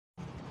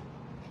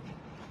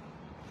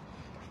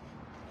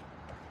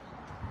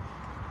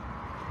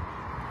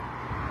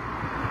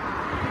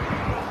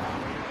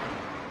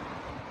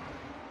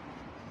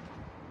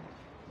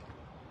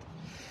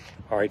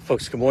All right,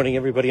 folks, good morning,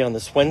 everybody, on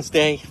this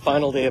Wednesday,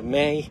 final day of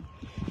May.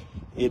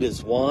 It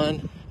is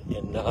Juan,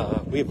 and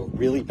we have a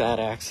really bad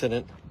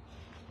accident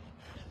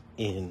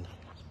in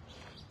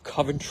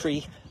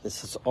Coventry.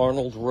 This is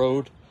Arnold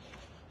Road.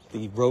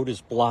 The road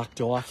is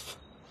blocked off.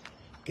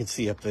 You can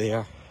see up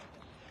there,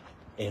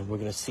 and we're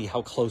going to see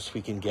how close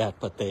we can get,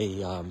 but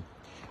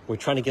we're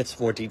trying to get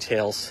some more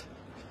details,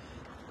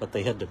 but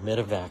they had to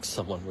medevac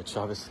someone, which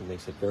obviously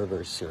makes it very,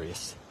 very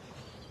serious.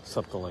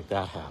 Something like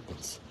that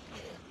happens.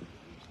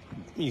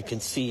 You can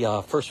see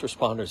first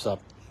responders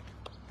up,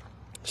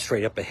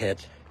 straight up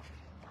ahead.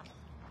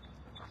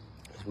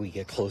 As we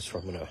get closer,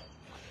 I'm going to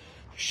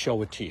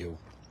show it to you.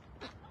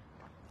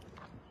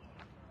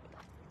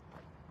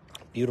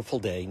 Beautiful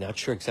day. Not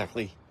sure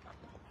exactly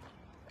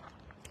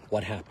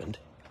what happened.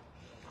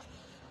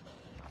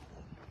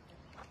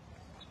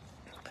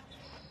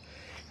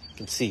 You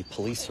can see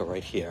police are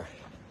right here.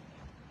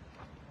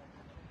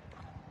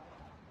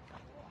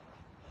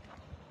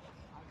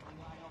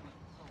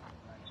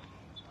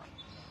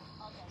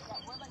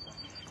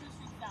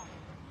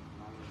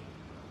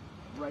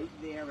 Right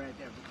there at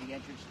the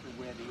entrance to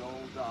where the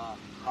old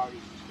parties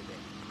used to be.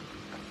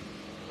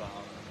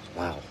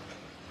 Wow.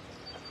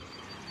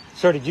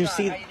 Sir, did you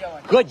see? How you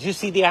doing? Good. Did you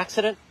see the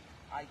accident?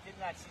 I did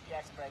not see the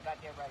accident, but I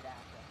got there right after.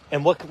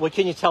 And what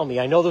can you tell me?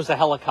 I know there was a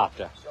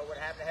helicopter. So what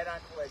happened? Head-on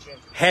collision.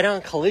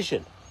 Head-on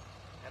collision.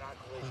 Head-on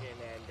collision,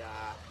 and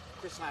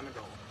Chris Simon.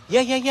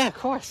 Yeah, of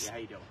course. Yeah, how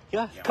you doing?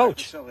 Yeah, Our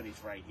Coach.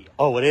 facility's right here.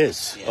 Oh, it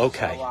is? Yeah,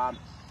 Okay. So,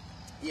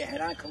 yeah,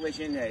 head-on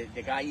collision.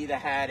 The guy either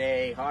had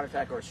a heart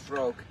attack or a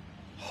stroke.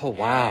 Oh,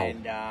 wow.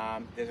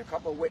 And there's a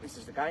couple of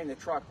witnesses. The guy in the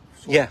truck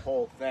saw Yeah. the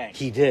whole thing.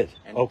 He did.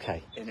 And,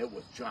 Okay. And it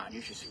was John.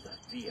 You should see the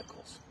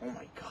vehicles. Oh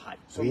my God!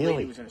 Some Really?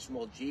 lady was in a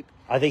small Jeep.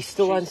 Are they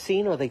still on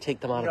scene, or they take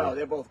them out No, of it?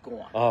 they're both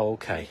gone. Oh,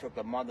 They okay. took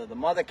the mother. The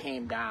mother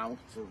came down,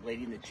 so the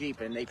lady in the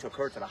Jeep, and they took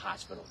her to the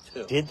hospital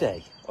too. Did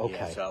they? Yeah,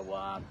 Okay.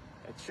 so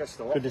it's just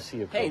the Good to see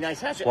you, Hey, Coach.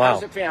 nice. How's Wow.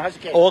 the fan? How's the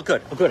case? Oh,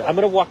 good. Good. I'm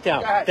going to walk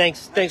down. Go ahead.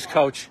 Thanks,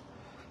 Coach.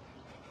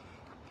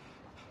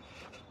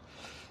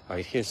 All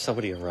right, here's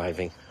somebody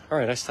arriving. All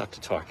right, I stopped to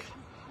talk.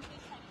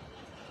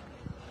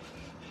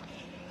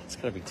 It's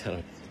got to be 10.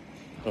 I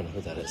don't know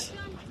who that is.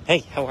 Hey,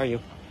 how are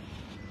you?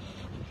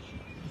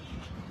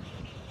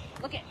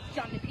 Look at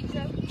John the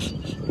Pizza.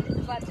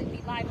 Glad to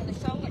be live on the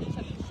show. Let's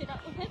shut the shit up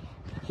with him.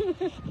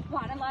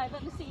 Juan live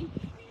on the scene.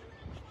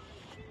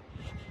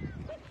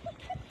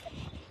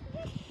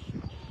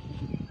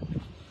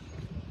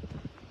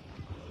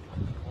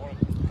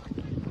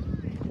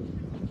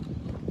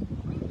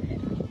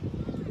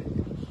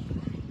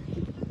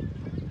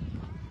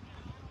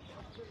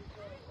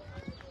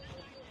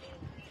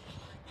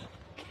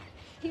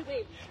 He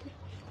waved.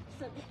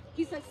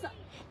 He said something.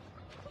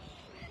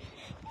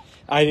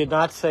 I did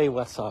not say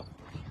what's up.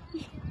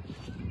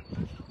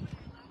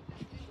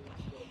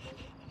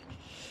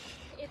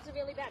 It's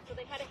really bad. So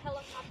they had a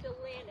helicopter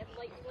land and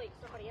light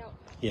somebody out.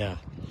 Yeah.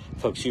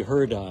 Folks, you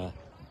heard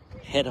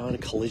head-on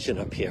collision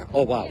up here.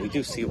 Oh, wow, we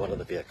do see one of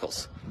the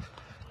vehicles.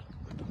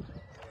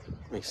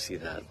 Let me see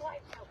that. He's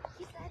live now.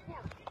 He's live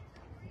now.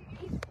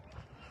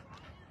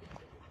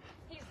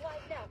 He's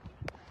live now.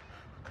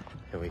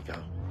 Here we go.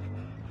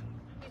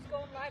 He's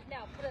going live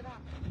now. Put it on.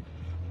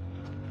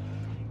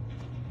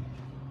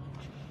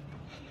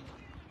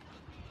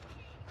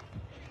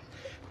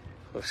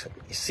 Folks,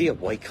 you see a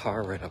white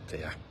car right up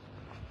there.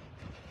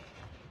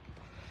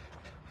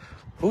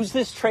 Who's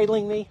this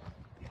trailing me?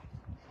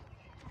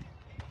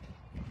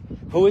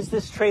 Who is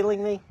this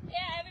trailing me? Yeah,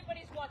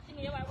 everybody's watching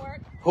you at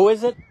work. Who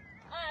is it?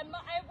 At my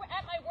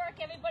work,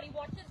 everybody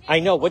watches you. I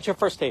know. What's your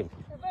first name?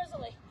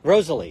 Rosalie.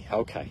 Rosalie.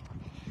 Okay.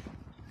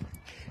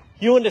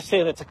 You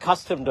understand it's a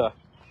custom to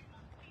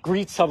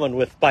greet someone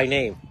with by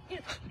name.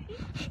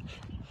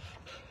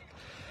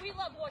 We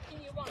love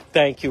watching you run.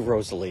 Thank you,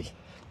 Rosalie.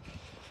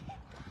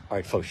 All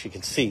right, folks, you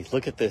can see.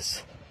 Look at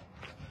this.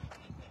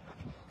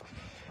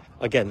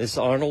 Again, this is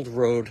Arnold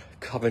Road,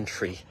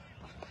 Coventry.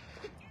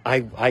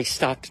 I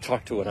stopped to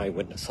talk to an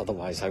eyewitness.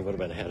 Otherwise, I would have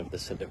been ahead of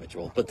this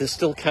individual. But this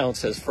still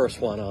counts as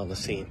first one on the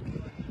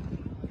scene.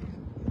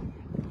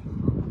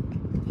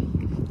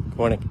 Good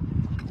morning.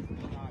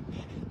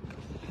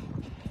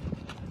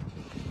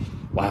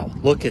 Wow,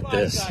 look at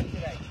this.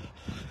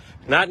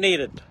 Not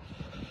needed.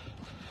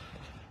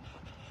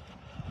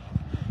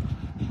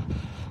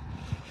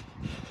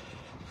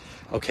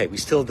 Okay, we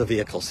still have the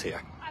vehicles here.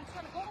 I'm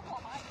trying to go to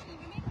Walmart. You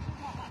mean to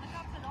Walmart? The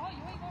cop said, oh,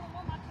 you ain't going to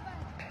Walmart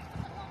today.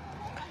 I said, no,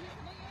 Walmart. He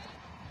said, no, you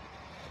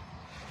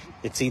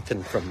ain't. It's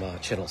Ethan from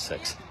Channel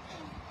 6.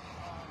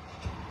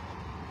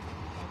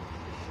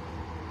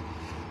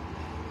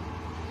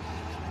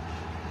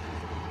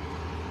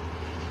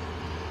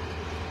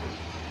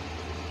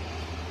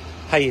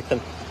 Hi,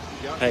 Ethan.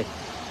 Yeah. Hey.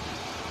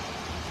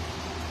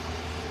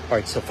 All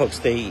right, so folks,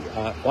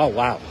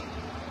 wow.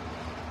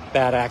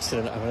 Bad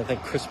accident. I want to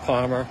thank Chris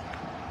Palmer.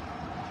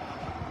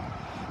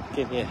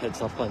 Give me a heads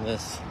up on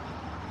this.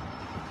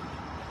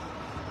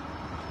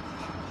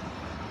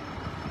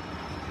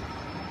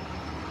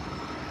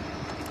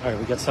 All right,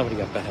 we got somebody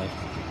up ahead.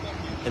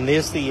 And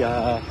there's the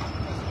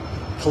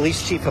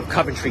Police Chief of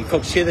Coventry.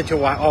 Folks, share that you're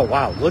watching. Oh,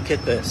 wow, look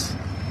at this.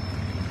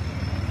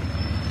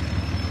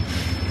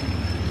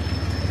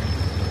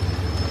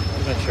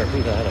 I'm not sure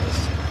who that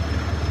is.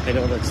 I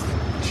know that's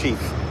the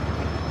Chief.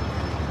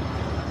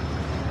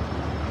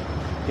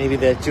 Maybe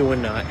they're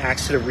doing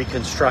accident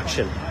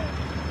reconstruction.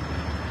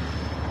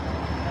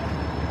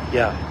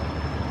 Yeah.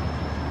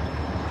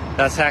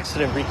 That's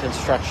accident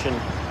reconstruction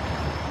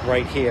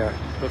right here.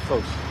 But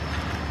folks,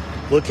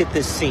 look at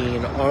this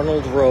scene.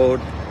 Arnold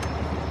Road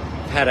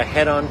had a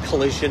head-on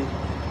collision.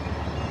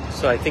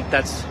 So I think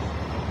that's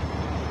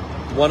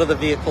one of the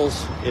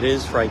vehicles. It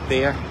is right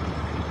there.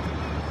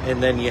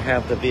 And then you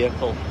have the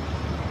vehicle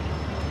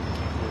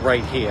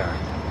right here.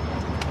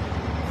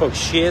 Folks,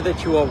 share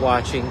that you are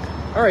watching.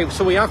 All right,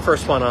 so we are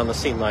first one on the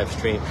scene live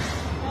stream.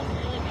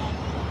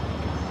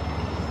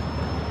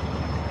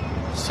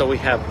 So we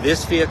have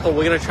this vehicle.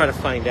 We're going to try to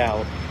find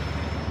out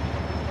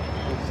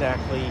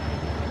exactly.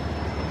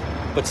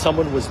 But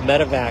someone was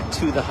medevaced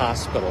to the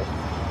hospital.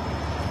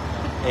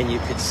 And you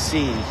could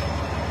see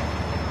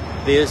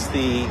there's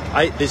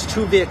there's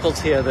two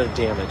vehicles here that are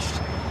damaged.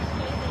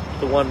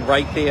 The one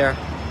right there,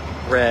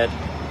 red.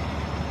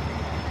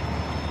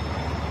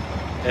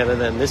 And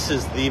then this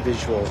is the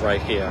visual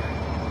right here.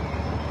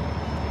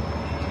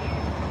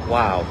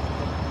 Wow.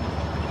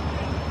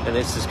 And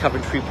this is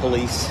Coventry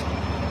Police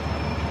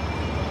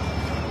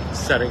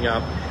setting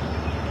up.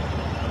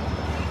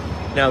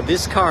 Now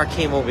this car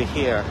came over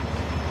here.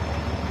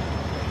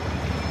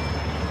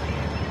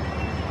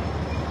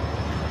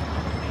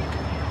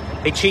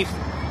 Hey, Chief.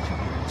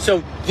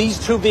 So these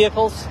two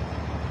vehicles?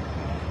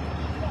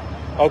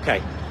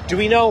 Okay. Do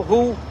we know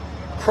who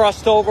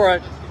crossed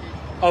over?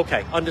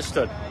 Okay,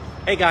 understood.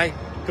 Hey, guy.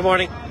 Good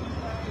morning.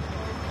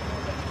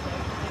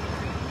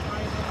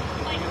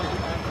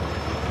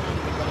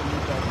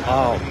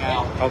 Oh,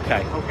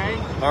 okay.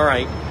 Okay? All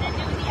right.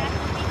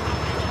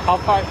 How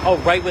far? Oh,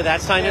 right where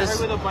that sign is? Right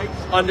where the bike,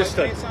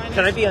 Understood. sign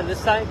Can is? I be on this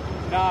side?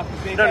 Nah,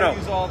 because they No, gotta no.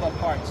 use all the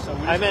parts. So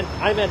I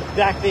meant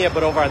back there,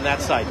 but over on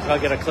that side. So I'll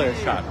get a clear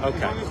shot. As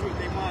Okay. long as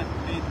they want,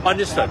 they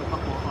Understood. have a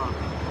couple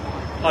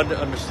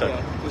of, Understood.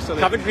 Yeah, just so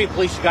they- Coventry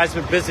Police, you guys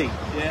have been busy.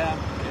 yeah.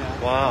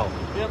 Wow.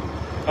 Yep.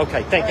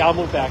 Okay, thank you. I'll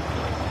move back.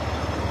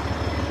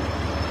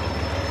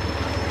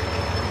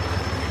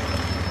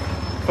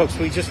 Folks,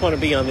 we just want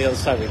to be on the other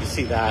side where you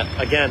see that.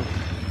 Again,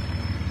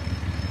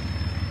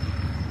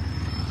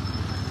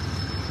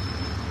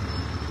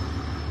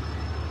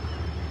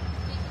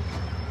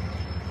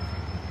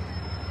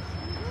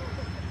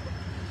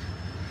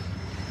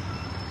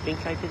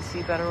 think I can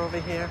see better over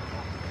here.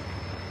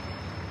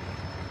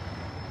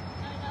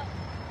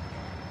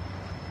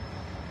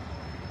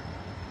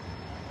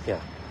 Yeah.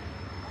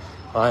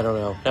 I don't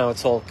know. Now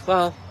it's all,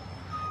 well,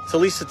 so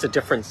at least it's a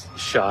different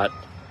shot.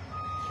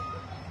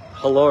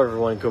 Hello,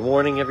 everyone. Good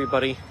morning,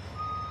 everybody.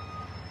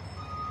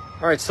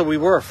 All right, so we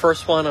were a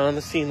first one on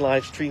the scene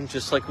live stream,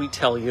 just like we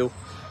tell you.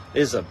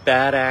 There's a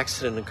bad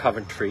accident in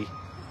Coventry.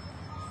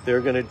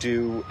 They're going to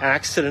do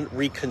accident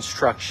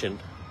reconstruction.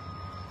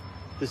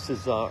 This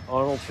is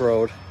Arnold's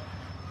Road.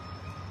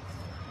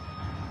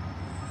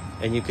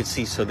 And you can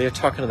see, so they're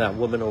talking to that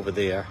woman over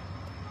there.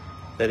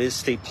 That is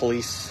state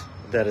police.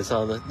 That is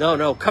on the,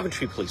 no,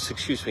 Coventry Police,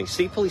 excuse me.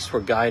 State police were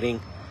guiding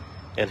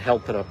and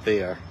helping up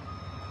there.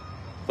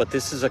 But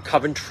this is a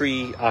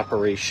Coventry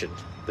operation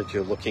that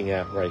you're looking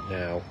at right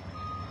now.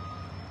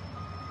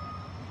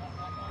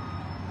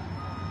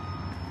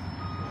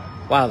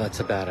 Wow, that's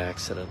a bad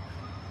accident.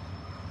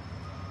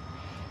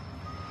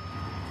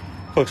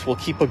 Folks, we'll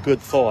keep a good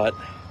thought,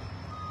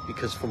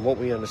 because from what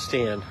we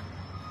understand,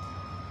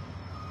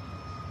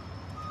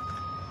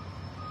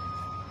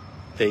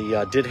 they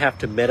did have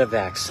to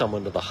medevac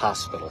someone to the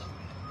hospital.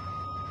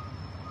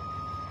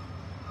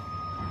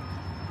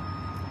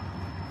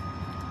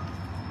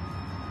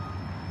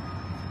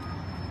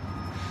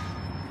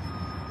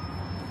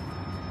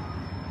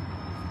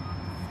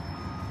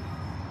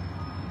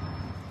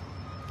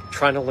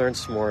 Trying to learn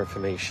some more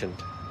information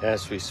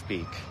as we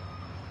speak.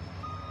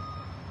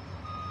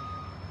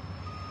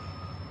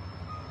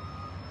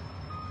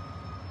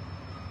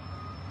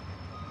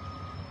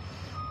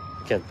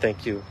 Again,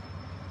 thank you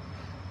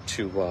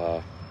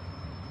to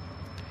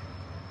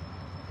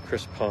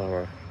Chris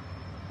Palmer.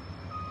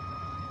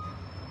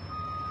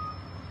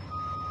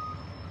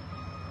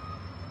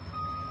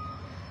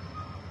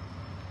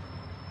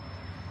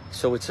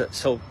 So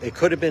it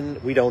could have been,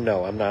 we don't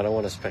know. I don't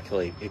want to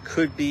speculate. It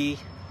could be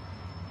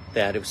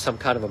that it was some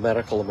kind of a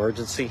medical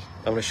emergency.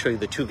 I'm going to show you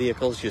the two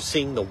vehicles. You're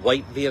seeing the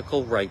white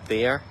vehicle right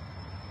there.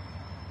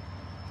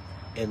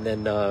 And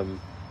then I'm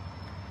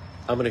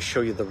going to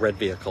show you the red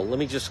vehicle. Let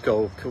me just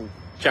go.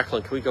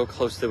 Jacqueline, can we go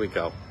close? There we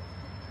go.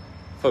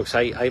 Folks,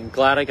 I'm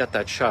glad I got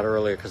that shot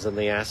earlier, because then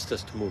they asked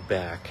us to move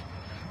back.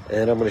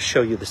 And I'm going to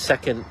show you the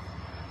second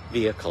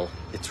vehicle.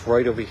 It's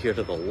right over here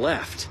to the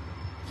left.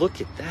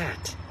 Look at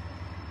that.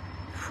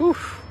 Whew.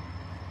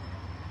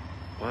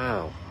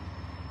 Wow.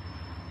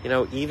 You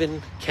know,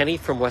 even Kenny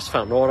from West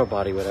Fountain Auto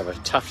Body would have a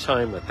tough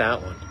time with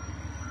that one.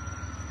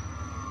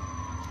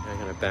 I'm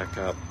going to back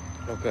up.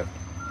 Oh, good.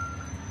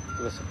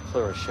 Give us a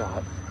clearer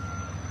shot.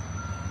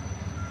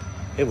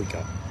 Here we go.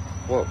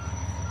 Whoa.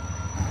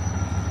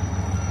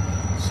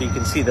 So you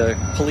can see the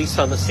police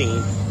on the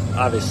scene,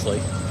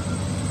 obviously.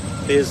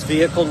 There's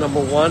vehicle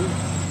number 1,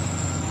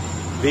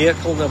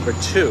 vehicle number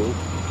 2,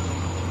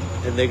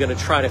 and they're going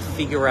to try to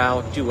figure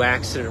out, do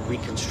accident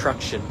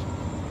reconstruction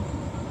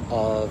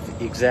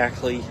of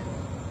exactly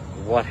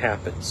what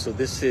happened. So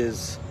this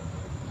is,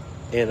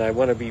 and I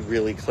want to be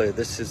really clear,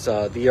 this is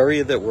the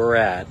area that we're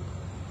at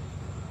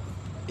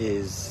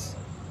is,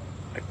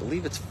 I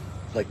believe it's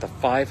like the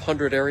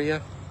 500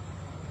 area.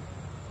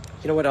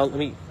 You know what,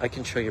 I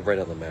can show you right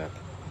on the map.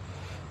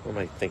 What am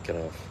I thinking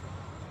of?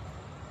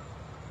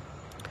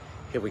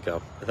 Here we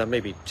go. That may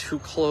be too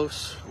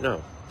close.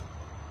 No.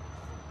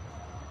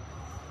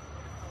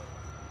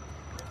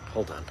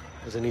 Hold on.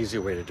 There's an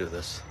easier way to do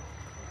this.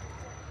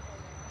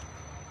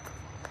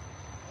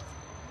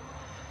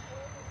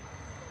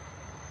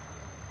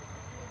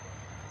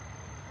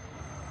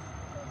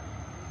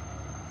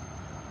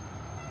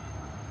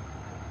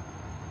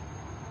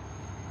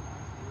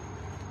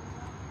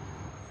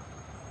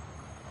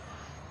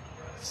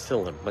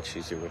 Still a much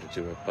easier way to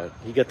do it, but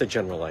you get the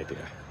general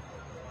idea.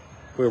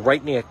 We're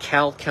right near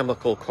Cal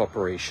Chemical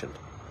Corporation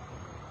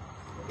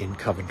in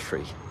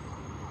Coventry.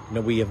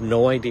 Now, we have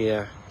no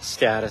idea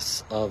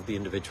status of the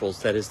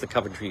individuals. That is the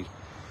Coventry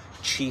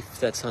chief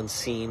that's on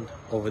scene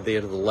over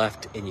there to the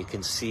left, and you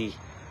can see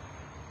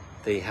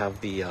they have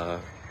the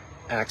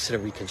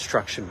accident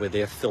reconstruction where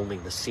they're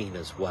filming the scene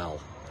as well.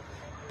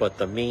 But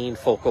the main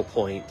focal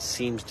point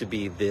seems to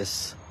be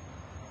this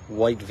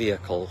white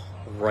vehicle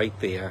right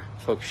there.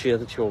 Folks, share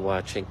that you're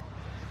watching.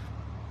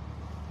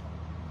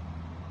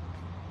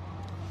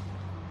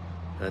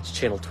 That's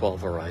Channel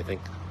 12 arriving.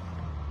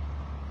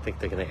 I think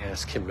they're going to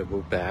ask him to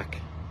move back.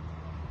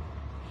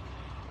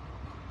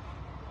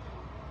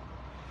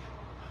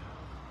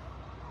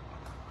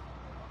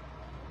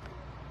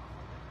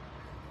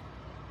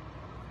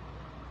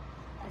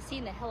 I've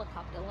seen the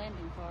helicopter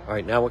landing for. All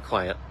right, now we're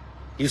quiet.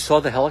 You saw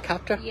the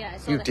helicopter? Yeah, I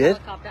saw you the did?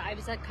 helicopter. I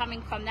was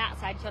coming from that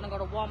side trying to go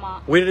to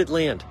Walmart. Where did it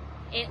land?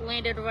 It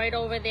landed right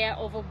over there,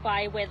 over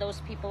by where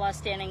those people are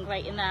standing,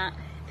 right in that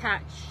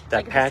patch.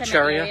 That like patch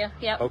area?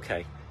 Yep.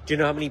 Okay. Do you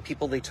know how many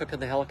people they took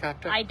in the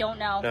helicopter? I don't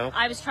know. No?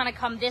 I was trying to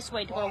come this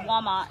way to go to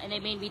Walmart, and they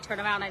made me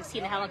turn around. I'd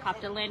seen the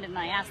helicopter landed, and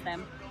I asked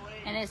them.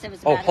 And they said it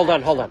was a Oh, bad hold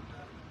on. accident.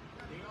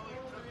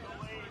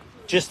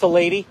 Just the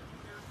lady?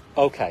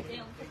 Okay. They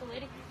only took the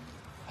lady?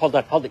 Hold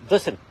on.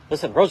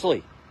 Listen,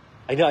 Rosalie.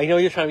 I know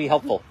you're trying to be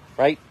helpful,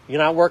 right? You're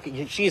not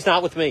working. She's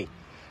not with me.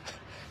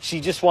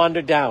 She just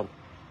wandered down.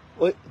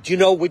 Do you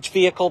know which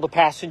vehicle the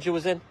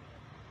was in?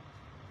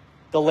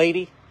 The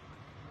lady?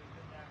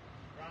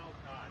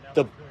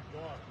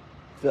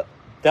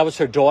 That was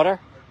her daughter?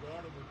 Her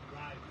daughter was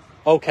driving.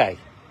 Okay.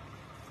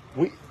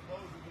 Supposedly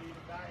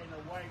the guy in the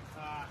white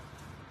car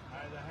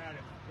either had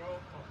a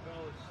stroke or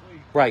fell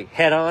asleep. Right,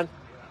 head on.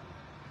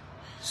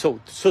 Yeah.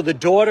 So the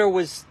daughter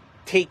was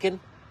taken.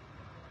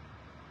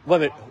 Wait a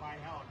minute. By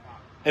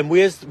helicopter. And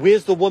where's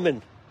the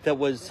woman that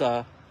was? They took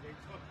her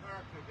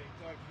because they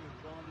thought she was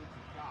going into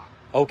shock.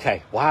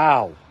 Okay.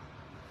 Wow.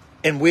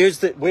 And where's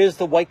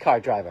the white car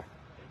driver?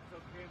 They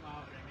took him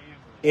out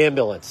in an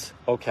ambulance. Ambulance.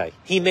 Okay.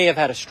 He may have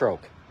had a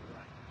stroke.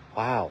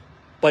 Wow.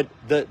 But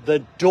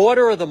the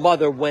daughter or the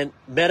mother went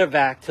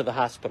medevac to the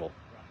hospital.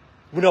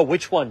 Right. No,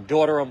 which one?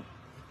 Daughter or... The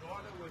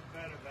daughter was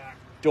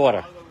medevac.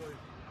 Daughter. The mother was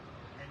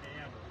in the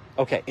ambulance.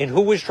 Okay. And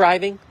who was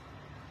driving?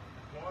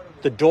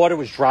 The daughter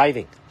was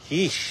driving.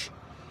 Yeesh.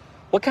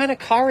 What kind of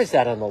car is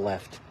that on the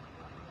left?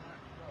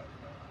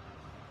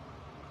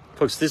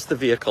 Folks, this is the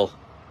vehicle.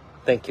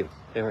 Thank you.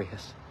 There he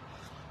is.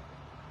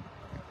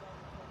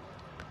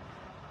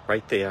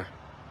 Right there.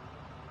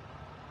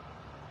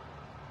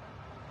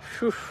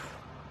 Whew.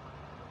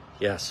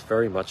 Yes,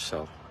 very much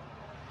so.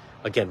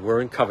 Again,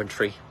 we're in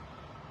Coventry.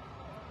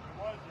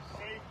 There was a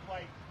safe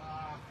flight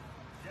car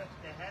just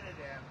ahead of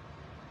them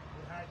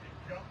who had to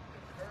jump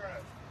the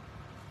curb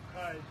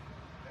because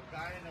the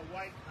guy in the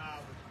white car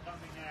was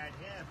coming at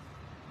him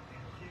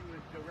and she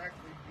was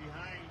directly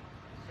behind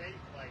the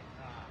safe flight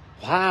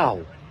car. Wow.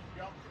 When he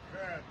jumped the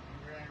curb,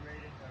 he ran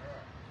right into her.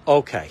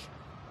 Okay.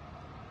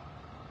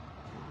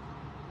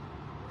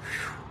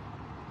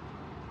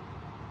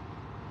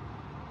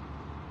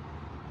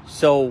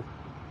 So,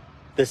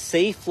 the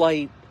Safe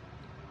Light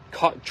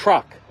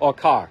truck or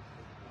car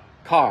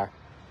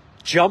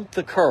jumped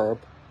the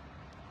curb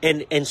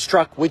and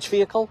struck which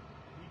vehicle?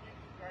 He didn't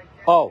strike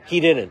him. Oh, he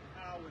didn't. The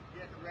car was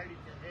getting ready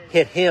to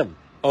Hit him.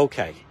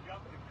 Okay. He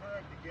jumped the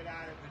curb to get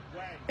out of his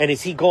way. And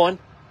is he gone?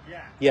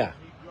 Yeah. Yeah.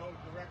 He drove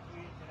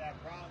directly into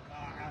that brown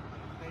car after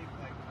the safe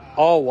light car.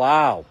 Oh,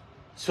 wow.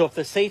 So if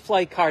the Safe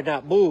Light car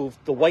not moved,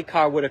 the white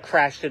car would have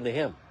crashed into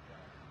him.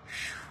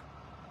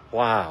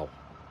 Wow.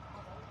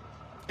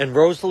 And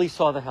Rosalie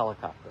saw the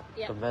helicopter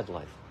Yep. from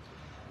MedLife.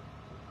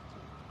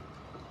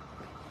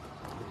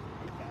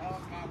 The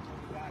helicopter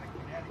was out of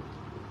Connecticut.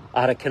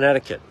 Out of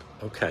Connecticut.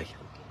 Okay.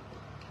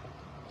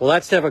 Well,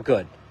 that's never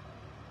good.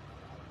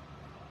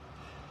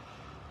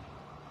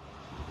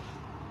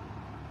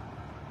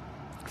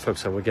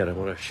 Folks, again, I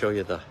want to show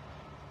you the...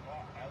 Well,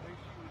 at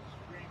least she was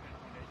screaming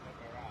when they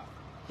took her out.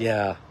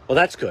 Yeah, well,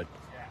 that's good.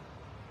 Yeah.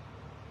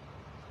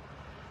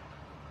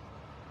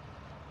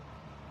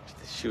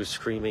 She was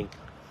screaming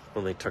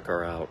when they took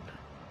her out.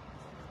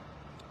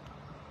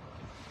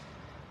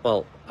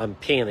 Well, I'm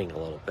panning a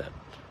little bit.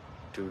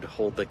 Dude,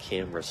 hold the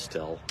camera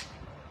still.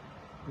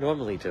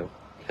 Normally do.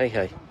 Hey,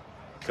 hey.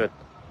 Good.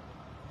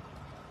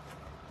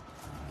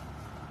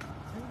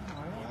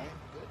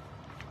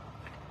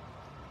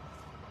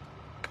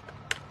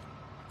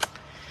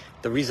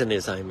 The reason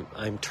is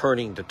I'm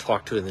turning to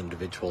talk to an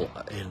individual,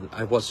 and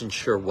I wasn't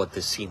sure what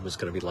this scene was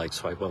going to be like,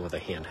 so I went with a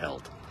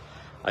handheld.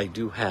 I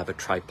do have a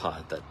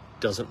tripod that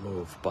doesn't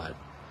move, but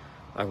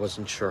I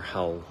wasn't sure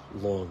how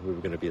long we were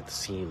going to be at the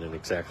scene, and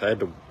exactly,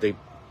 they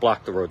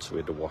blocked the road, so we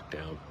had to walk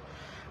down.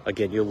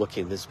 Again, you're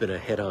looking, there's been a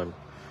head-on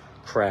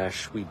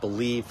crash. We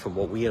believe, from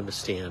what we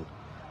understand,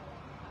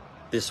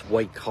 this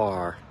white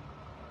car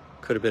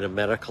could have been a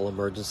medical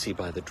emergency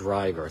by the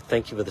driver.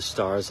 Thank you for the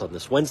stars on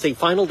this Wednesday,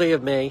 final day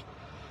of May.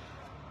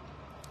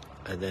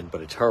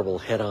 But a terrible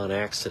head-on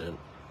accident.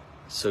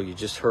 So you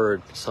just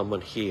heard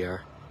someone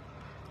here.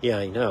 Yeah,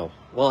 I know.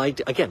 Well, I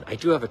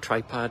do have a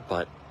tripod,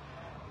 but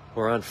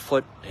we're on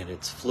foot and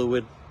it's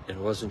fluid, and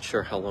I wasn't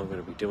sure how long I'm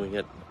going to be doing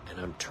it. And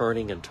I'm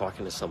turning and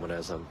talking to someone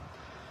as I'm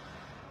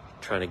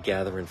trying to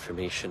gather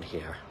information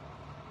here.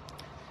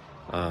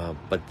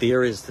 But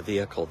there is the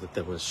vehicle that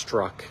then was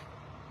struck,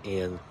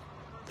 and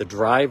the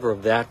driver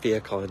of that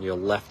vehicle on your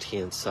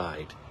left-hand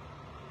side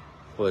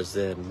was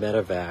then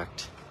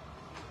medevaced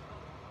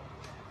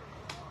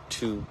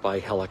by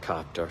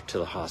helicopter to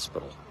the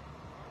hospital.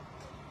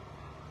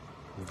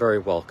 Very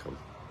welcome.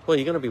 Well,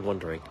 you're going to be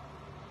wondering.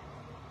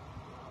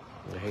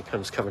 Here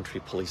comes Coventry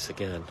Police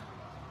again.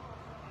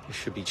 It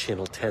should be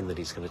Channel 10 that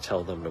he's going to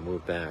tell them to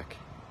move back.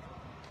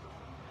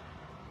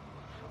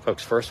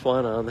 Folks, first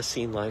one on the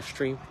scene live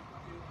stream.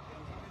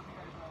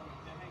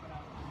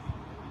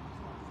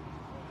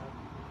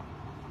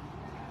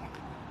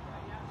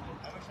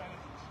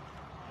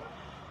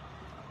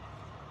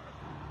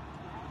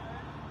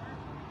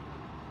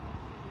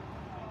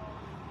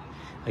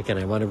 Again,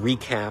 I want to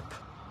recap.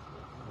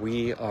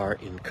 We are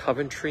in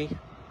Coventry.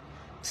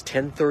 It's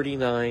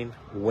 10:39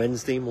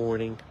 Wednesday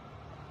morning,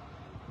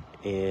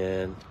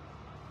 and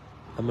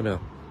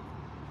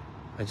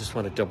I just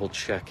want to double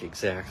check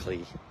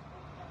exactly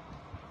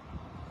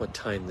what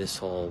time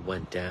this all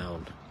went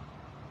down.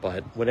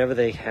 But whenever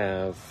they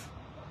have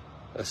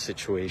a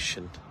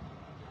situation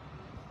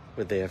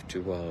where they have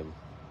to,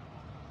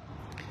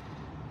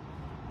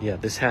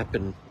 this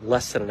happened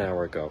less than an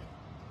hour ago.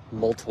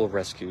 Multiple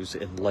rescues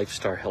and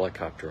Lifestar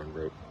helicopter en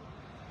route.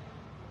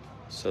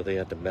 So they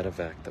had to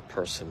medevac the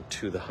person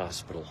to the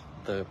hospital.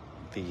 The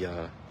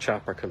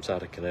chopper comes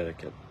out of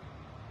Connecticut.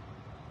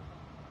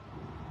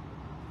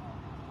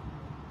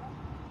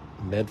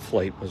 Med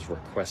flight was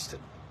requested.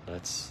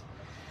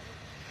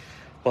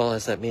 Well,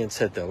 as that man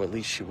said, though, at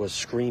least she was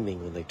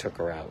screaming when they took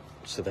her out.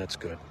 So that's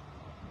good.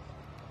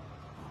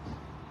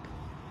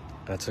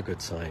 That's a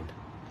good sign.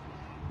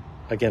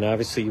 Again,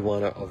 obviously you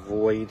want to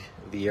avoid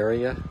the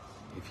area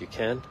if you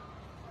can.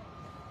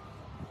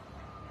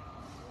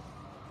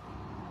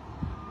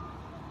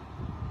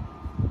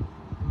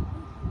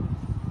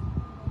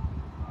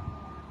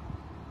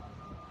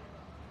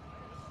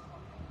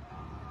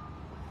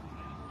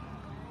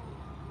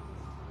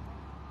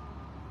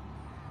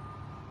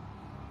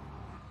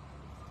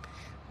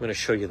 I'm going to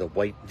show you the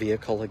white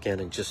vehicle again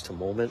in just a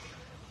moment.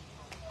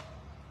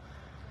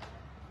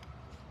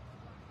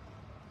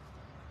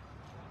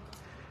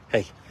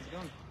 Hey.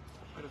 You're doing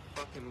quite a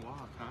fucking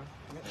walk, huh?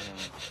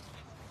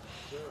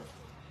 Sure.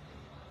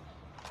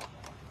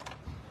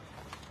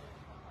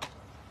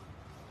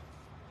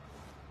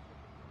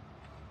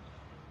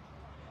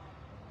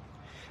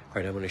 All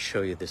right, I'm going to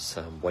show you this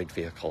white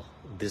vehicle.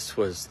 This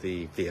was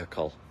the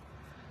vehicle.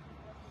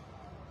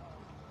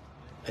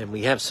 And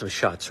we have some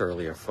shots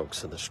earlier,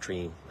 folks, in the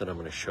stream that I'm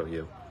going to show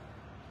you.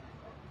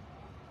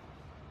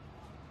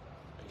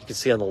 You can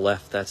see on the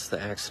left, that's the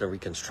accident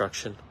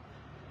reconstruction.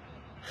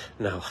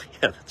 No,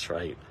 yeah, that's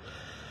right.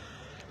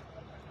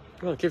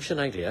 Well, it gives you an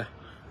idea.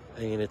 I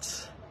mean,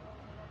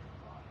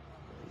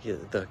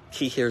 the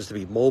key here is to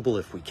be mobile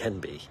if we can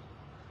be.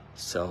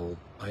 So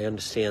I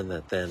understand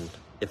that then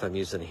if I'm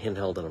using a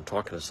handheld and I'm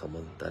talking to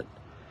someone, that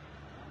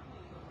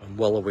I'm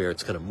well aware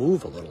it's going to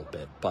move a little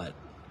bit, but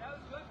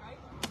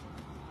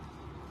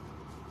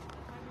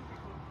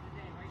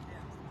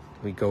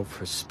we go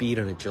for speed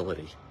and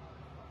agility.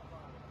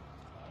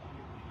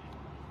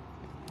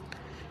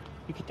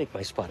 You can take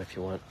my spot if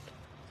you want.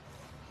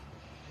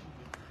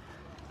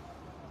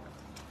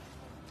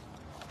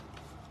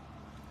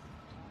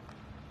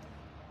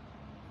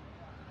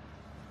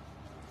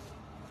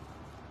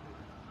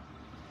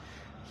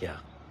 Yeah.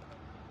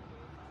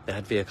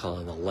 That vehicle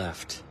on the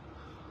left,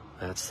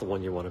 that's the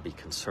one you want to be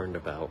concerned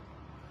about.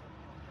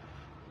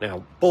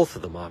 Now, both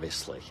of them,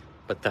 obviously,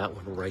 but that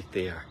one right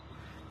there.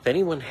 If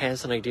anyone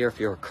has an idea if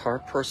you're a car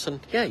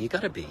person, yeah, you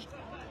gotta be.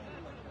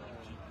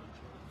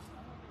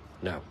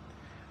 No.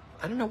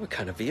 I don't know what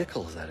kind of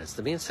vehicle that is.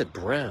 The man said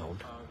brown.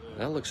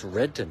 That looks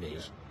red to me.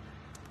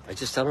 I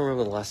don't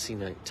remember the last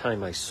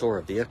time I saw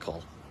a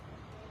vehicle.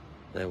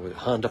 That was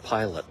Honda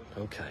Pilot.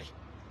 Okay.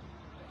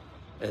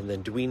 And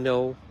then do we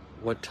know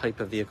what type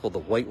of vehicle the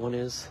white one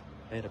is?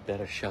 I had a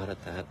better shot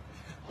at that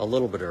a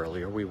little bit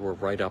earlier. We were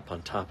right up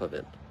on top of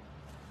it.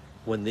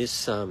 When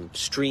this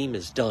stream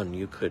is done,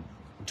 you could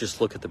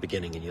just look at the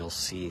beginning and you'll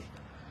see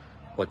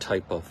what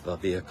type of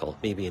vehicle.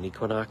 Maybe an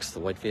Equinox, the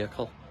white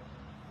vehicle.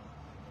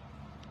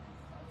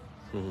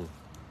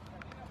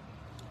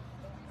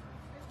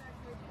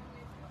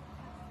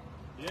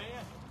 Yeah.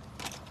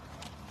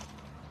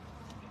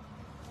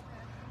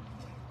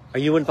 Are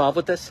you involved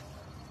with this?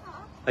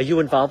 Are you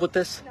involved with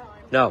this? No,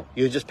 No,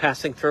 you're just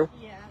passing through?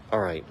 yeah. All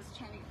right. Just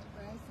trying to get the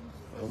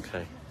price.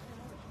 Okay.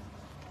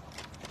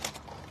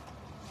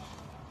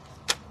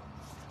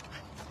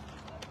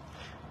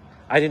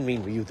 I didn't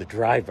mean were you the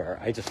driver.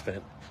 I just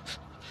meant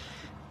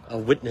a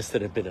witness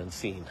that had been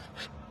unseen.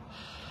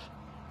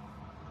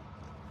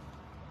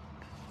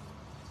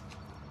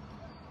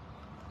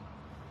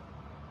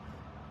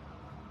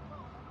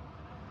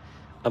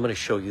 I'm going to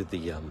show you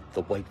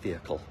the white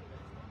vehicle.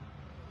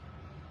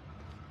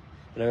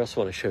 And I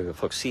also want to show you,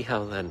 folks, see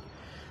how then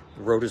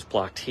the road is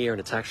blocked here and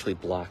it's actually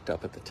blocked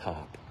up at the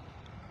top.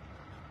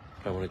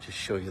 I want to just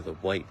show you the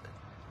white.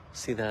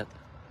 See that?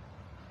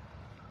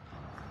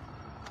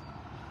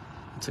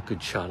 It's a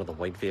good shot of the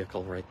white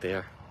vehicle right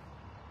there.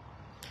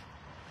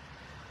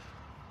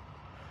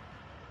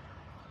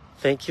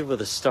 Thank you for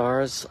the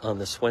stars on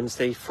this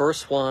Wednesday.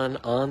 First one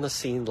on the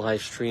scene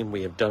live stream.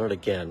 We have done it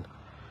again.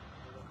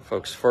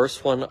 Folks,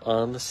 first one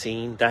on the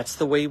scene. That's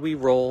the way we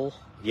roll.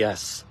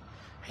 Yes.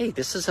 Hey,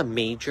 this is a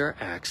major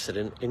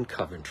accident in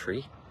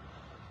Coventry.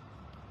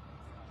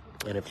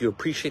 And if you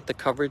appreciate the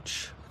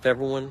coverage of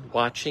everyone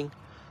watching,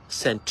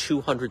 send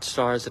 200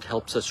 stars. It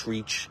helps us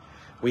reach.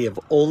 We have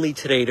only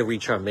today to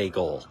reach our May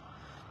goal.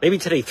 Maybe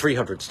today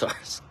 300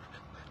 stars.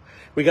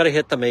 We got to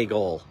hit the May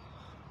goal.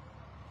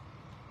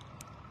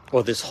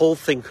 Or this whole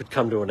thing could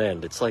come to an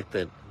end. It's like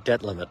the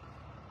debt limit.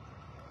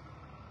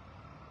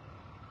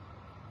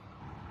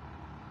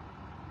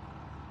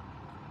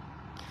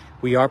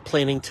 We are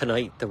planning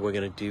tonight that we're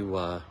going to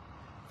do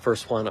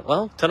first one.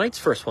 Well, tonight's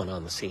first one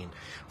on the scene.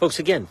 Folks,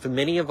 again, for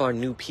many of our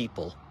new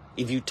people,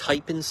 if you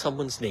type in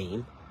someone's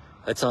name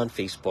that's on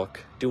Facebook,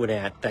 do an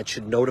ad, that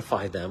should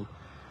notify them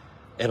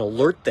and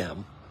alert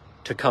them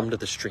to come to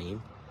the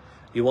stream.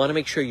 You want to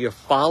make sure you're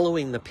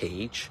following the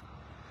page.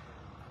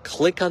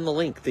 Click on the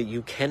link that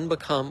you can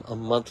become a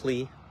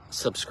monthly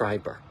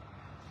subscriber.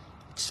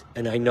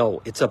 And I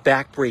know it's a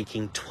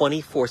backbreaking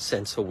 24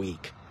 cents a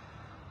week,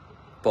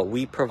 but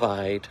we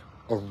provide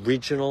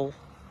original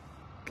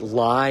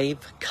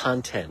live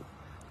content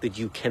that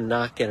you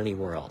cannot get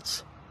anywhere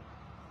else.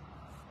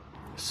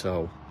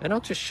 So, and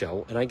I'll just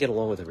show, and I get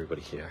along with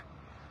everybody here.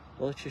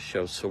 Well, let's just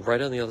show. So right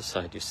on the other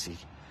side, you see,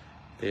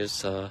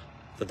 there's, for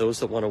those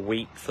that want to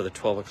wait for the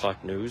 12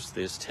 o'clock news,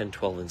 there's 10,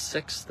 12, and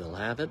 6. They'll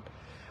have it.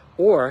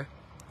 Or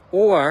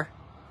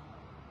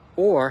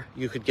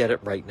you could get it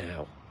right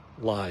now,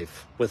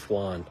 live with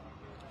Juan.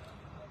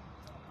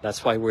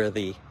 That's why we're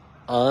the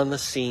on the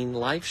scene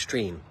live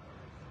stream.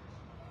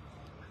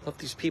 I love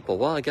these people.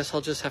 Well, I guess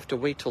I'll just have to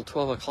wait till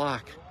 12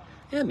 o'clock.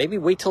 Yeah, maybe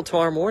wait till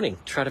tomorrow morning.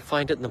 Try to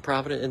find it in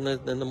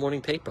the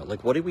morning paper.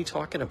 Like, what are we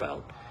talking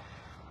about?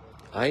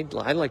 I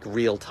like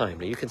real time.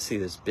 Now you can see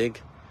this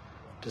big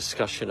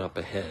discussion up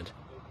ahead.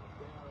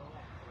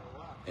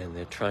 And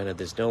they're trying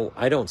to,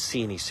 I don't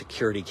see any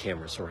security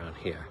cameras around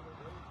here.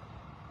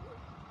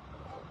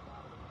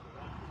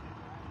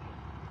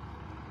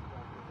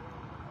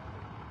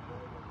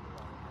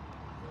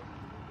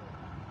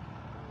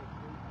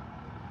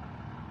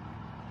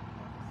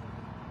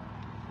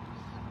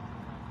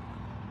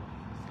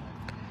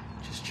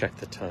 Just check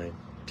the time,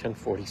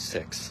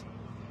 10:46.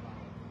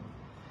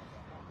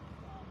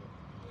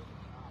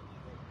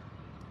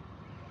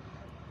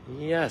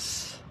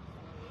 Yes.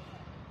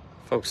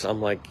 Folks,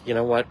 I'm like, you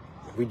know what?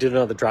 We did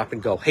another drop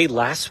and go. Hey,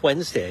 last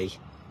Wednesday,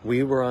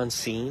 we were on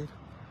scene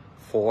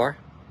for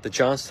the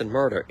Johnston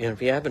murder. And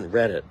if you haven't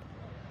read it,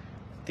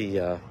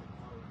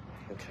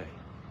 okay.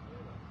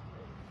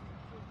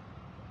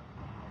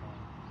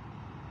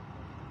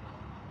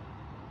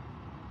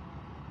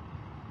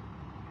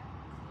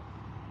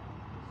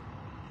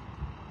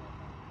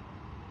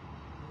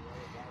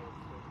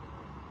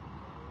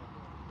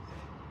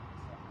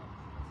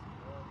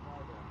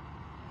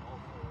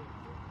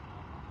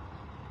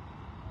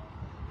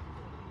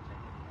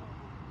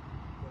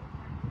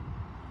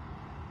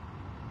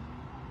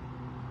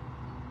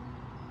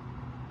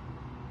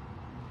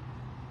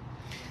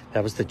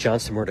 That was the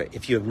Johnston murder.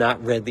 If you have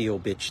not read the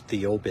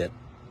obit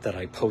that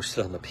I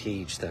posted on the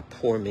page, that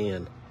poor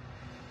man,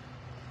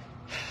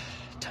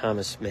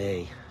 Thomas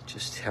May,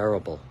 just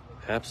terrible,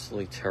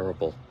 absolutely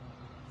terrible.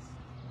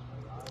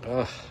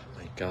 Oh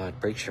my God,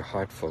 breaks your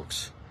heart,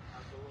 folks.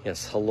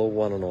 Yes, hello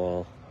one and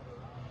all.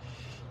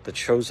 The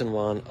chosen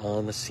one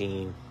on the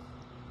scene.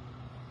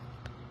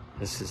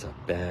 This is a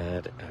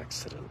bad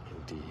accident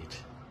indeed.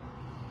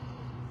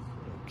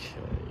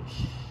 Okay.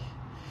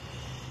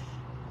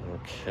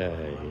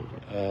 Okay.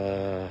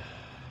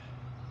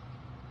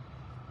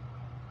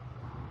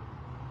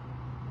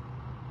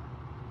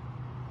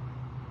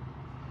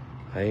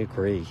 I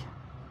agree.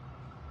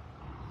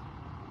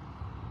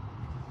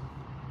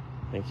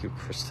 Thank you,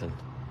 Kristen.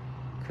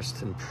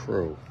 Kristen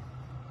Prue.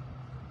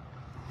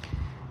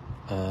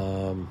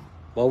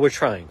 Well, we're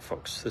trying,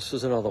 folks. This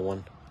is another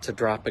one. It's a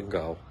drop and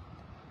go.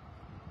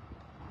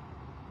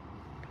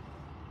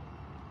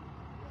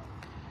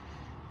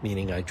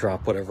 Meaning I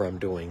drop whatever I'm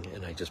doing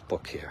and I just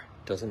book here.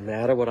 Doesn't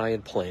matter what I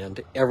had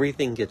planned.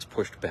 Everything gets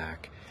pushed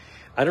back.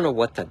 I don't know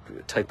what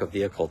that type of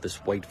vehicle, this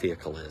white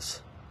vehicle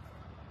is.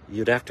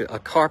 You'd have to, a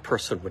car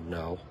person would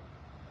know.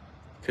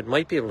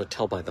 Might be able to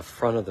tell by the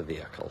front of the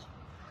vehicle.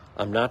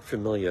 I'm not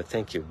familiar,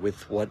 thank you,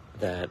 with what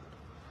that,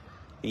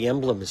 the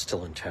emblem is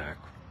still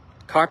intact.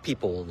 Car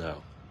people will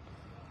know.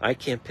 I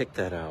can't pick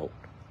that out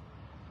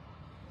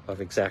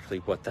of exactly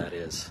what that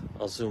is.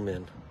 I'll zoom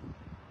in.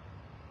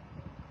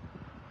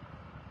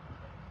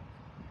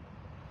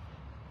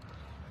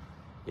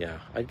 Yeah,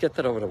 I'd get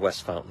that over to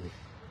West Fountain.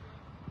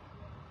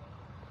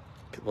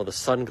 Well, the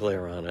sun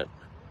glare on it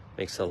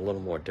makes it a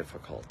little more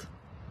difficult.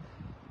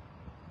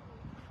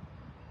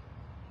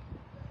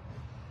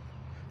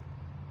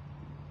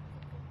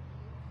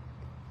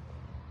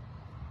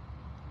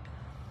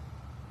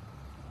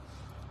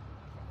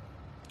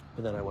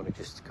 And then I want to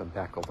just come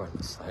back over on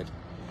this side.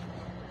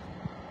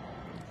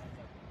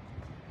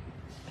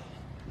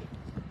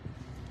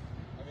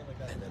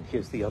 And then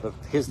here's the other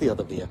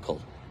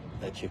vehicle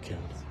that you can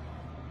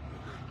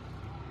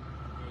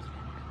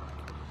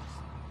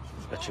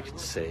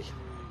see.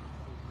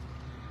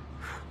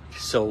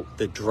 So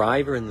the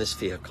driver in this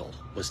vehicle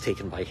was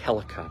taken by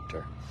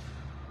helicopter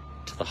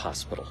to the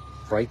hospital.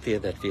 Right there,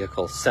 that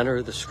vehicle, center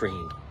of the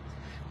screen.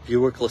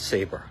 Buick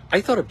LeSabre.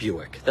 I thought a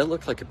Buick. That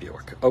looked like a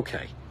Buick.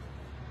 Okay.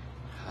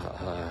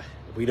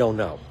 We don't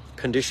know.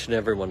 Condition,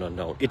 everyone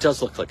unknown. It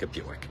does look like a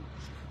Buick.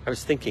 I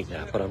was thinking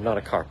that, but I'm not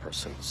a car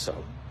person,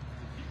 so.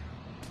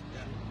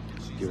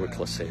 Buick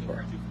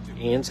LeSabre.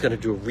 Ann's going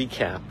to do a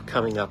recap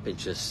coming up in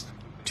just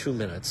 2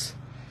 minutes.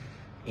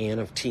 Ann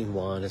of Team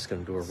One is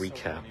going to do a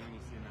recap.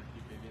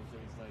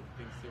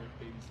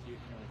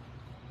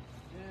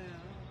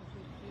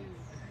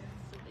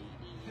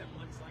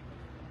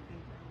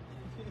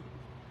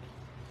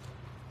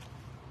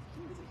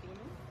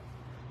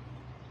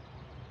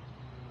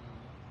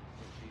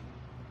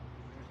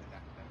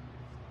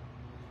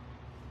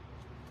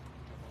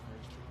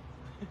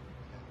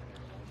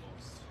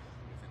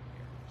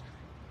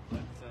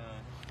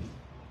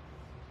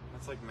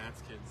 That's like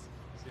Matt's kids.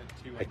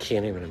 I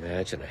can't even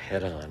imagine a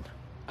head-on.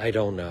 I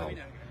don't know.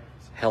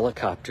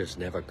 Helicopter's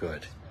never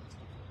good.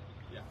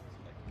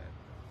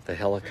 The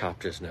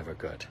helicopter's never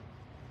good.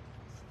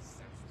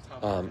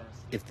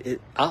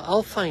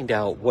 I'll find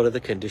out what are the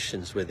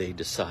conditions where they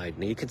decide.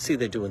 Now you can see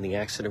they're doing the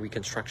accident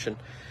reconstruction.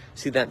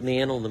 See that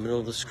man on the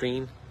middle of the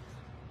screen?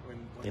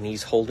 And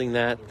he's holding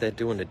that. They're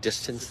doing a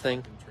distance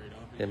thing.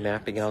 They're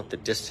mapping out the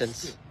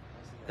distance.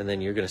 And then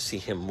you're going to see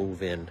him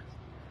move in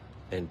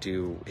and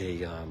do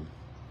a...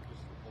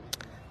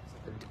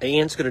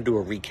 Ann's going to do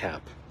a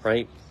recap,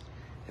 right?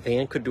 If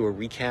Ann could do a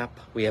recap,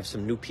 we have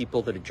some new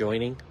people that are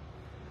joining.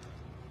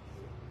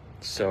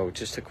 So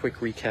just a quick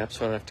recap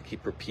so I don't have to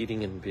keep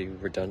repeating and be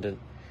redundant.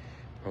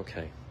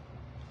 Okay.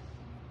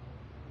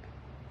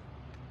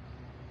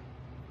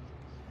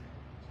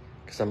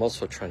 Because I'm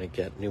also trying to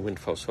get new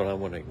info, so I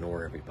don't want to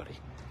ignore everybody.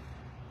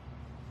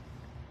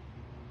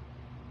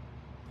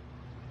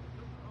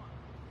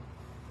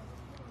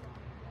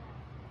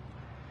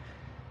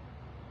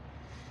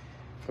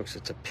 Folks,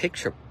 it's a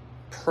picture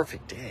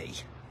perfect day.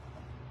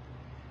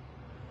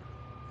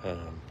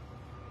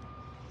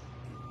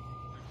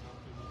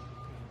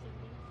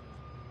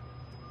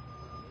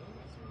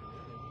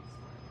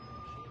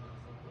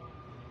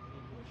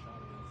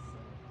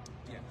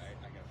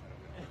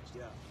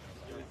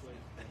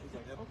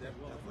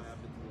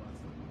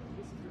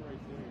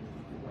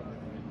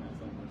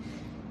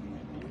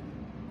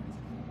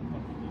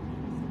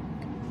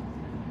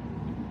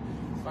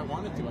 If I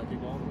wanted to, I could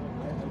go all the way.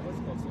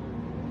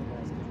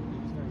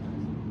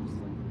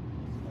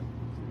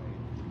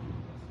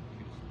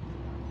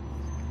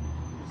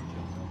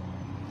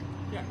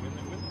 Yeah, when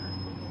they're like,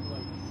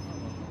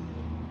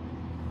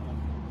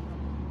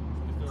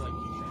 if they're like,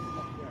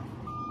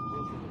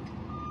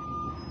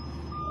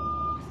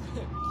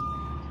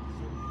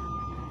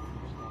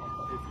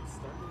 if it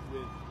started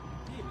with,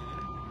 hey man,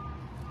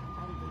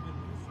 how did they get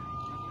this?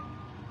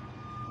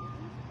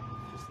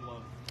 Just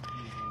love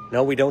using.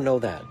 No, we don't know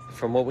that.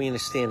 From what we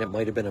understand, it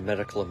might have been a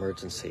medical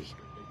emergency.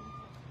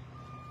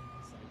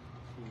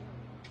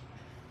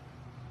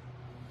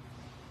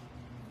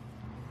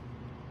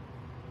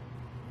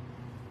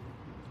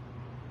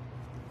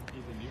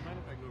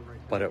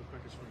 But it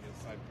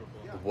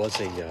was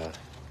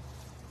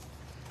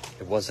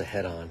a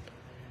head-on.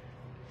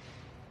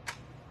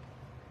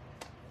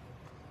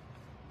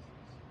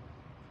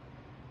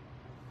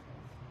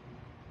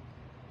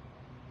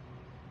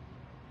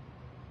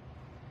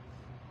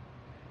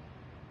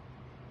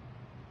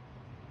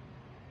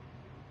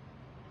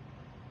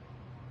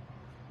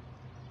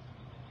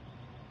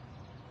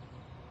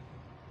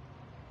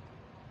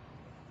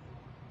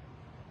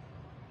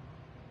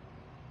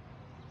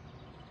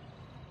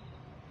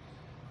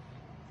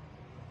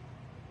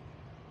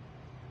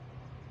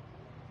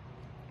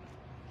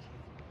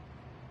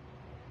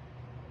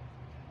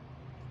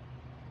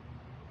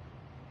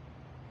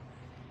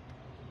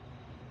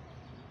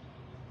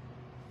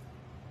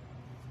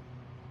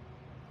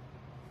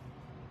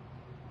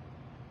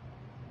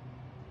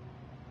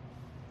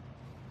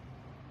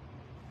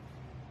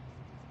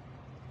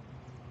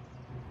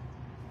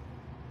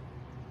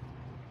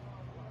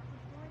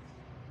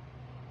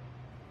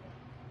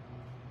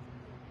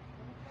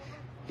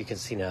 You can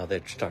see now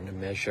they're starting to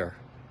measure.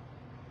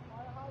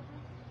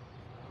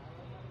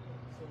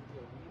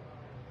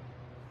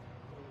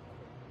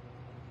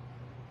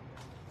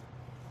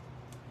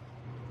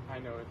 I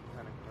know it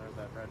kind of cars,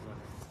 that red one.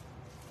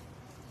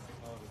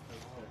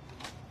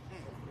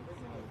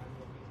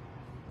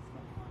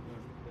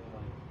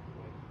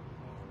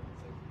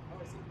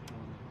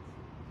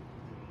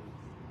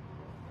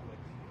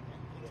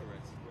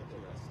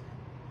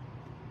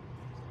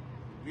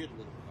 Weird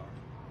little car.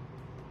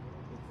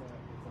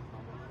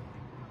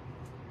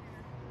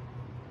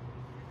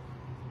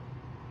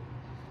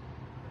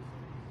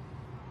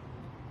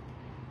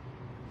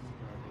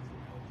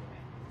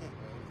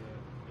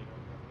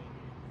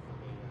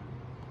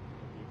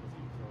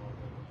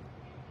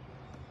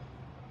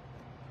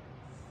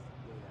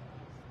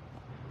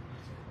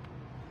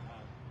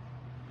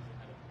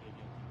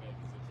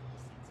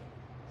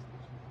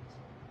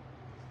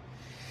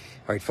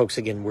 All right, folks,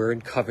 again, we're in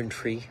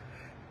Coventry.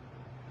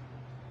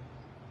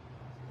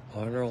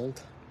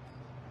 Arnold,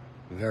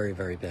 very,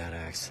 very bad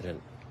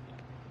accident.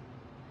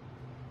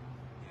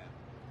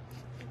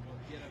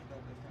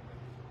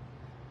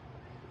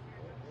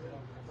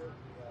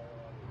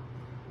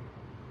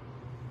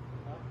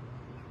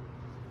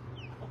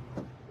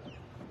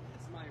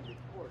 It's my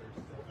reporter,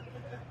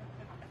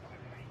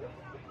 so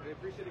I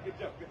appreciate a good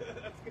joke.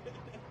 That's good.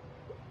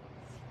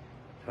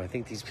 I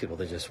think these people,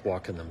 they're just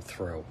walking them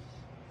through.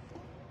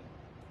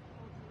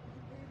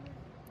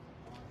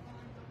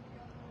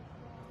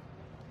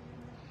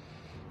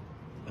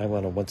 I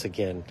want to once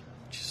again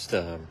just,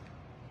 so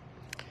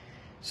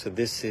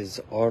this is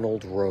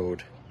Arnold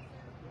Road.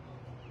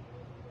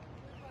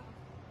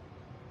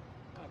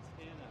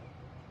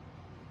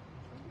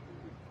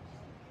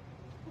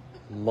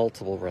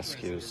 Multiple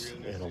rescues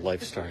in a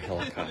Lifestar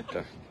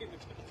helicopter. I'm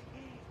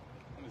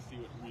gonna see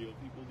what real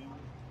people do.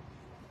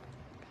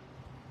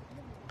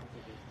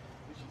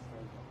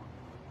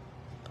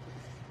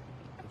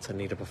 It's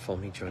Anita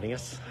Buffoni joining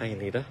us. Hi,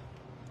 Anita.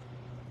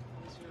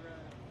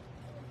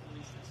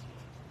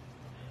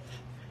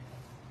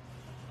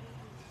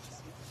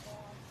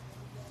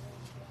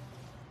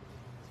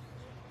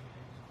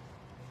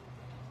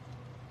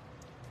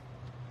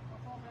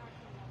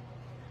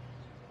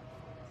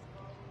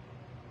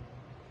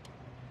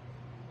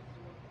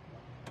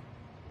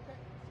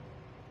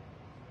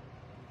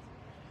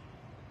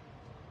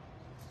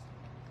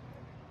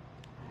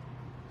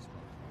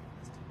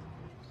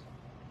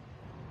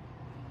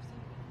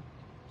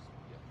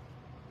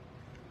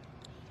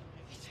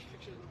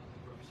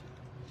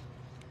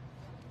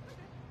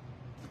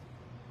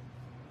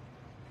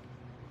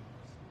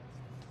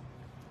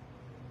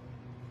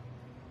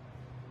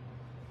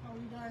 How are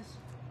you guys?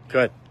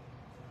 Good.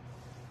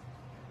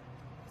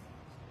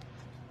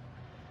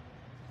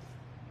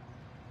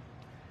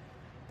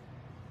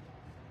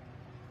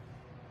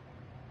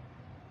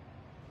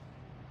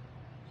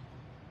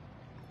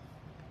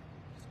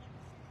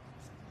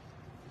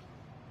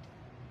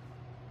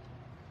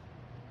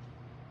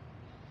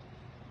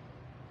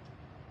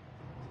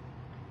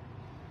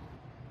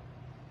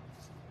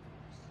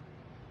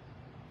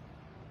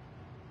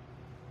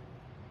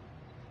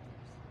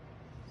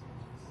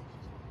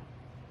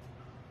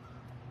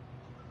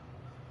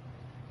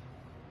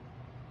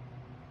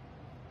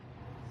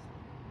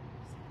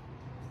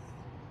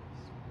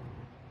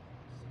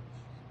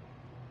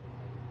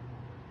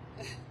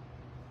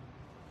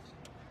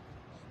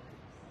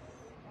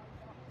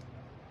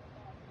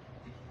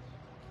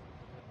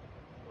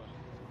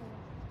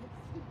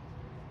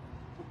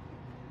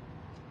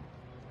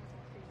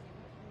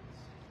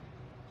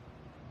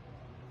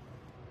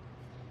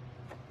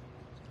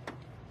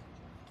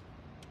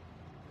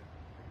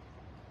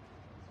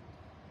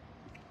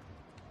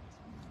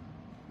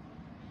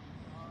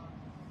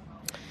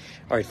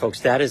 All right, folks,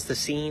 that is the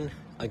scene.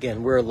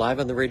 Again, we're live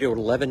on the radio at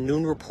 11,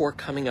 noon report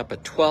coming up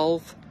at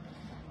 12.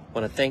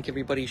 Want to thank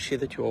everybody, share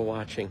that you are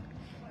watching.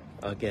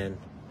 Again,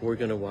 we're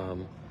going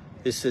to,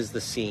 this is the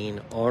scene,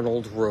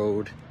 Arnold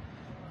Road,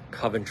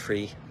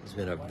 Coventry. There's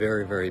been a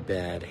very, very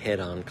bad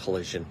head-on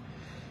collision.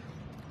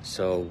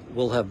 So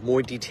we'll have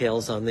more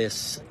details on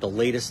this, the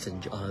latest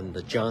on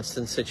the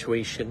Johnston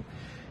situation,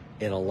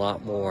 and a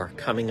lot more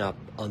coming up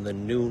on the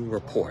noon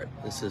report.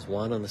 This is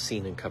Juan on the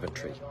scene in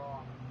Coventry.